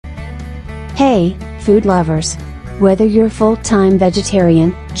Hey, food lovers! Whether you're full-time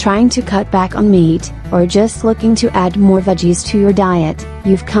vegetarian, trying to cut back on meat, or just looking to add more veggies to your diet,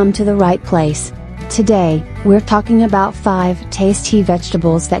 you've come to the right place. Today, we're talking about 5 tasty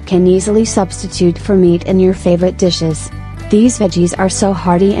vegetables that can easily substitute for meat in your favorite dishes. These veggies are so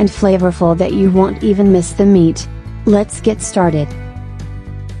hearty and flavorful that you won't even miss the meat. Let's get started.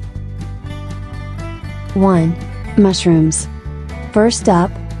 1. Mushrooms. First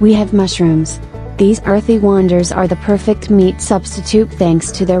up, we have mushrooms. These earthy wonders are the perfect meat substitute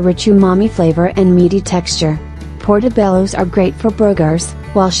thanks to their rich umami flavor and meaty texture. Portobellos are great for burgers,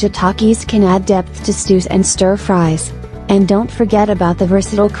 while shiitakes can add depth to stews and stir fries. And don't forget about the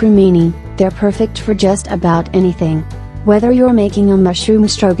versatile crumini, they're perfect for just about anything. Whether you're making a mushroom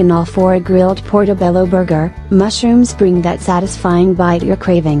stroganoff or a grilled portobello burger, mushrooms bring that satisfying bite you're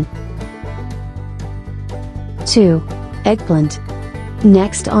craving. 2. Eggplant.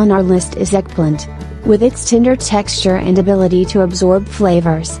 Next on our list is eggplant. With its tender texture and ability to absorb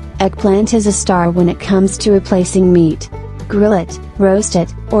flavors, eggplant is a star when it comes to replacing meat. Grill it, roast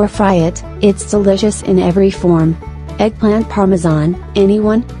it, or fry it, it's delicious in every form. Eggplant parmesan,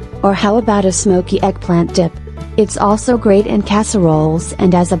 anyone? Or how about a smoky eggplant dip? It's also great in casseroles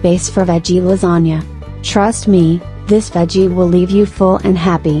and as a base for veggie lasagna. Trust me, this veggie will leave you full and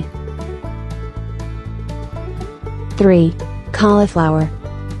happy. 3. Cauliflower.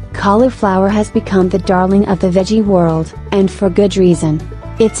 Cauliflower has become the darling of the veggie world, and for good reason.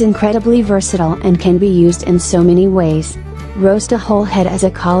 It's incredibly versatile and can be used in so many ways. Roast a whole head as a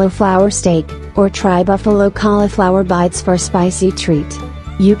cauliflower steak, or try buffalo cauliflower bites for a spicy treat.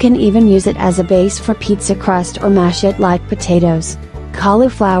 You can even use it as a base for pizza crust or mash it like potatoes.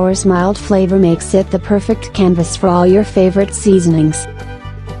 Cauliflower's mild flavor makes it the perfect canvas for all your favorite seasonings.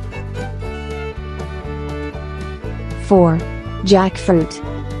 4.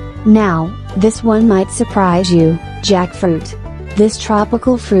 Jackfruit. Now, this one might surprise you, jackfruit. This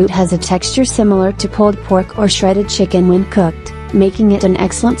tropical fruit has a texture similar to pulled pork or shredded chicken when cooked, making it an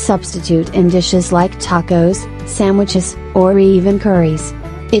excellent substitute in dishes like tacos, sandwiches, or even curries.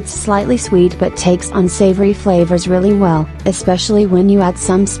 It's slightly sweet but takes on savory flavors really well, especially when you add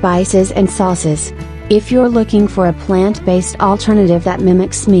some spices and sauces. If you're looking for a plant-based alternative that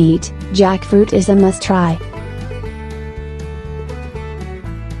mimics meat, jackfruit is a must-try.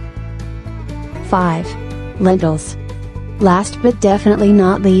 5. Lentils. Last but definitely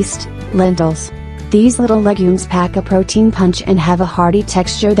not least, lentils. These little legumes pack a protein punch and have a hearty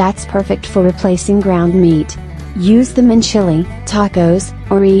texture that's perfect for replacing ground meat. Use them in chili, tacos,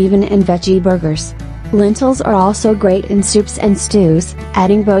 or even in veggie burgers. Lentils are also great in soups and stews,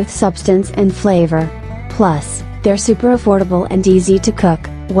 adding both substance and flavor. Plus, they're super affordable and easy to cook,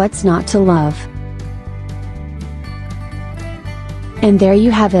 what's not to love? And there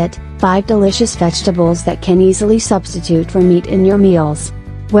you have it, 5 delicious vegetables that can easily substitute for meat in your meals.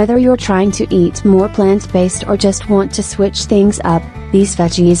 Whether you're trying to eat more plant-based or just want to switch things up, these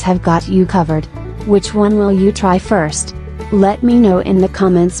veggies have got you covered. Which one will you try first? Let me know in the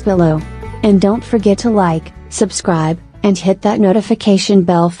comments below. And don't forget to like, subscribe, and hit that notification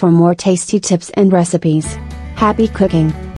bell for more tasty tips and recipes. Happy cooking!